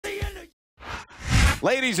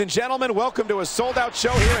Ladies and gentlemen, welcome to a sold-out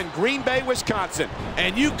show here in Green Bay, Wisconsin.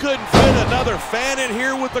 And you couldn't fit another fan in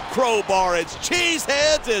here with a crowbar. It's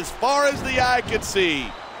cheeseheads as far as the eye can see.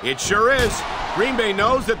 It sure is. Green Bay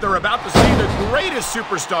knows that they're about to see the greatest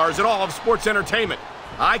superstars in all of sports entertainment.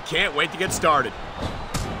 I can't wait to get started.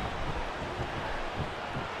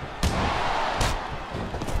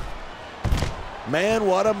 Man,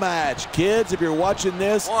 what a match. Kids, if you're watching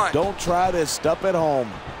this, don't try this stuff at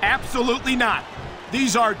home. Absolutely not.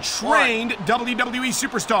 These are trained WWE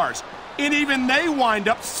superstars, and even they wind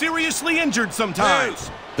up seriously injured sometimes.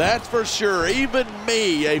 That's for sure. Even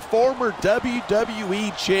me, a former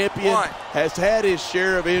WWE champion, has had his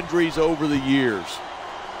share of injuries over the years.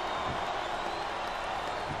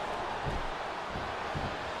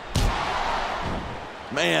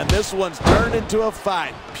 Man, this one's turned into a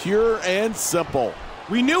fight, pure and simple.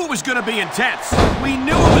 We knew it was going to be intense. We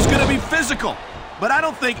knew it was going to be physical. But I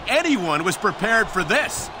don't think anyone was prepared for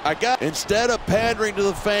this. Instead of pandering to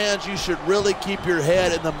the fans, you should really keep your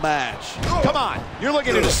head in the match. Come on, you're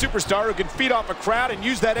looking at a superstar who can feed off a crowd and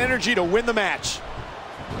use that energy to win the match.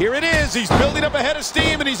 Here it is, he's building up a head of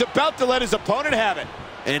steam and he's about to let his opponent have it.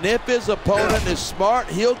 And if his opponent is smart,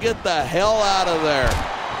 he'll get the hell out of there.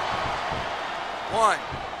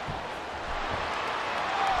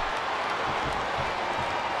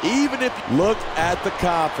 Even if you look at the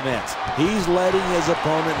confidence, he's letting his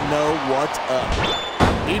opponent know what's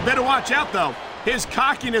up. He'd better watch out, though. His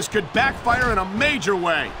cockiness could backfire in a major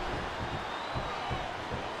way.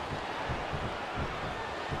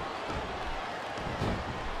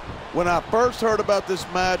 When I first heard about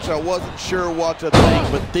this match, I wasn't sure what to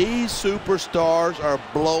think, but these superstars are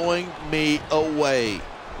blowing me away.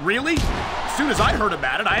 Really? As soon as I heard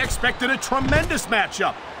about it, I expected a tremendous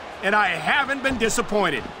matchup. And I haven't been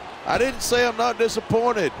disappointed. I didn't say I'm not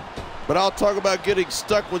disappointed, but I'll talk about getting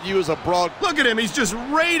stuck with you as a broad. Look at him, he's just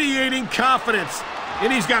radiating confidence.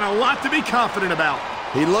 And he's got a lot to be confident about.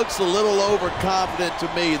 He looks a little overconfident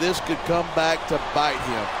to me. This could come back to bite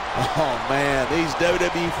him. Oh, man, these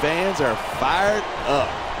WWE fans are fired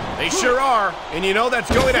up. They sure are, and you know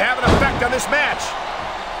that's going to have an effect on this match.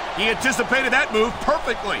 He anticipated that move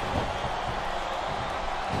perfectly.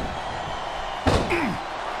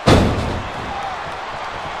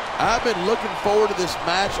 I've been looking forward to this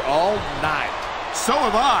match all night. So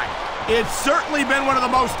have I. It's certainly been one of the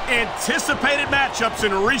most anticipated matchups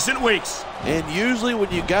in recent weeks. And usually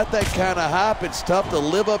when you got that kind of hype, it's tough to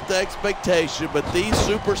live up to expectation, but these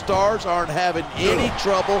superstars aren't having any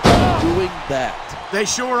trouble doing that. They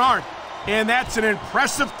sure aren't. And that's an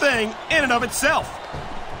impressive thing in and of itself.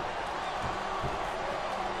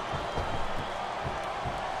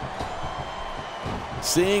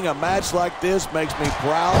 Seeing a match like this makes me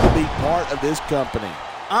proud to be part of this company.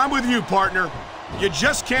 I'm with you, partner. You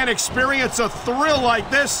just can't experience a thrill like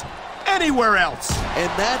this anywhere else. And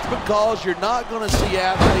that's because you're not going to see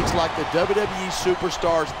athletes like the WWE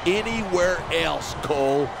superstars anywhere else,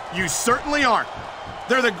 Cole. You certainly aren't.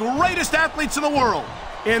 They're the greatest athletes in the world.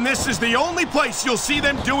 And this is the only place you'll see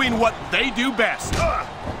them doing what they do best.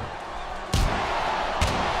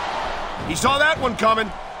 He saw that one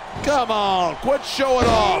coming. Come on, quit showing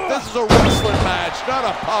off. This is a wrestling match, not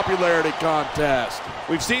a popularity contest.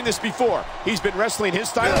 We've seen this before. He's been wrestling his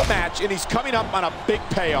style of match, and he's coming up on a big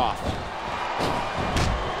payoff.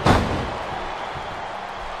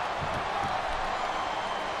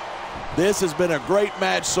 This has been a great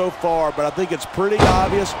match so far, but I think it's pretty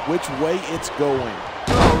obvious which way it's going.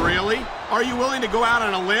 Oh, really? Are you willing to go out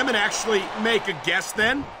on a limb and actually make a guess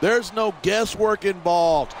then? There's no guesswork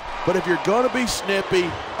involved. But if you're going to be snippy,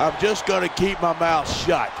 I'm just going to keep my mouth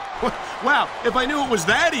shut. Wow, if I knew it was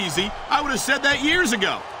that easy, I would have said that years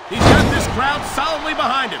ago. He's got this crowd solidly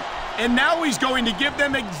behind him. And now he's going to give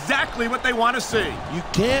them exactly what they want to see. You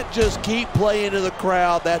can't just keep playing to the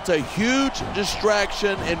crowd. That's a huge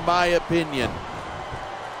distraction, in my opinion.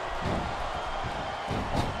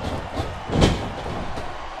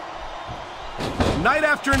 Night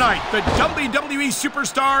after night, the WWE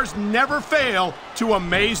superstars never fail to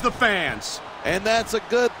amaze the fans. And that's a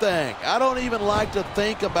good thing. I don't even like to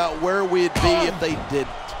think about where we'd be if they didn't.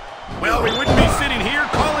 Well, we wouldn't be sitting here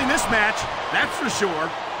calling this match, that's for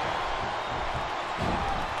sure.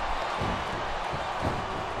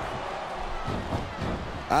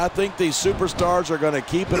 I think these superstars are going to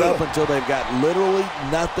keep it up until they've got literally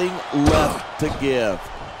nothing left to give.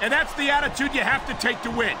 And that's the attitude you have to take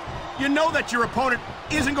to win. You know that your opponent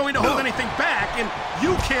isn't going to hold anything back, and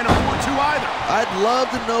you can't afford to either. I'd love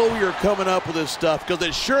to know you're coming up with this stuff, because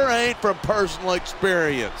it sure ain't from personal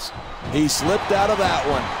experience. He slipped out of that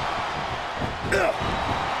one.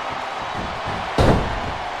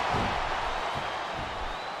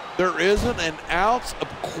 There isn't an ounce of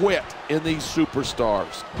quit in these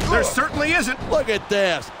superstars. There certainly isn't. Look at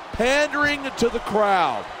this, pandering to the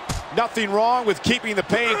crowd. Nothing wrong with keeping the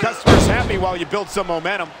paying customers happy while you build some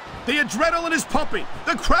momentum. The adrenaline is pumping.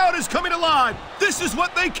 The crowd is coming alive. This is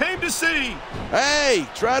what they came to see. Hey,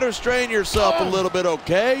 try to restrain yourself a little bit,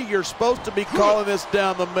 okay? You're supposed to be calling this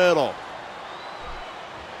down the middle.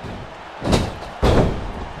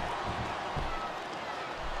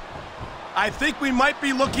 I think we might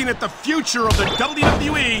be looking at the future of the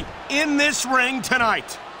WWE in this ring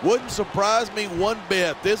tonight. Wouldn't surprise me one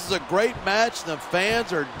bit. This is a great match, and the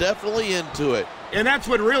fans are definitely into it. And that's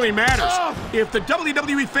what really matters. If the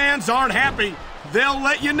WWE fans aren't happy, they'll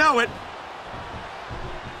let you know it.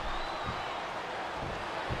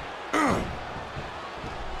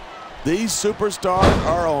 These superstars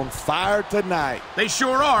are on fire tonight. They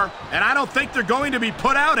sure are, and I don't think they're going to be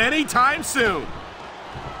put out anytime soon.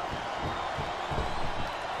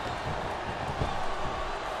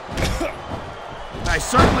 I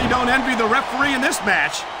certainly don't envy the referee in this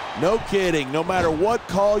match. No kidding. No matter what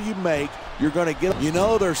call you make, you're going to get... You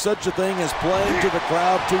know, there's such a thing as playing to the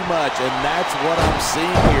crowd too much, and that's what I'm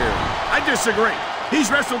seeing here. I disagree. He's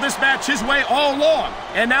wrestled this match his way all along,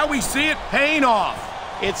 and now we see it paying off.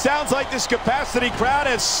 It sounds like this capacity crowd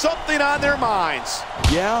has something on their minds.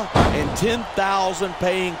 Yeah, and 10,000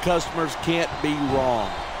 paying customers can't be wrong.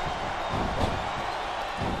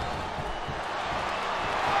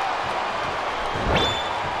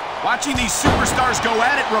 Watching these superstars go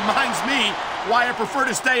at it reminds me why I prefer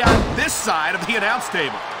to stay on this side of the announce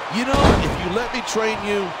table. You know, if you let me train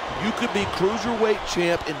you, you could be cruiserweight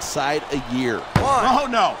champ inside a year. Oh,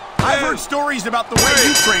 no. I've heard stories about the way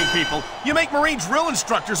you train people. You make Marine drill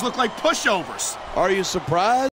instructors look like pushovers. Are you surprised?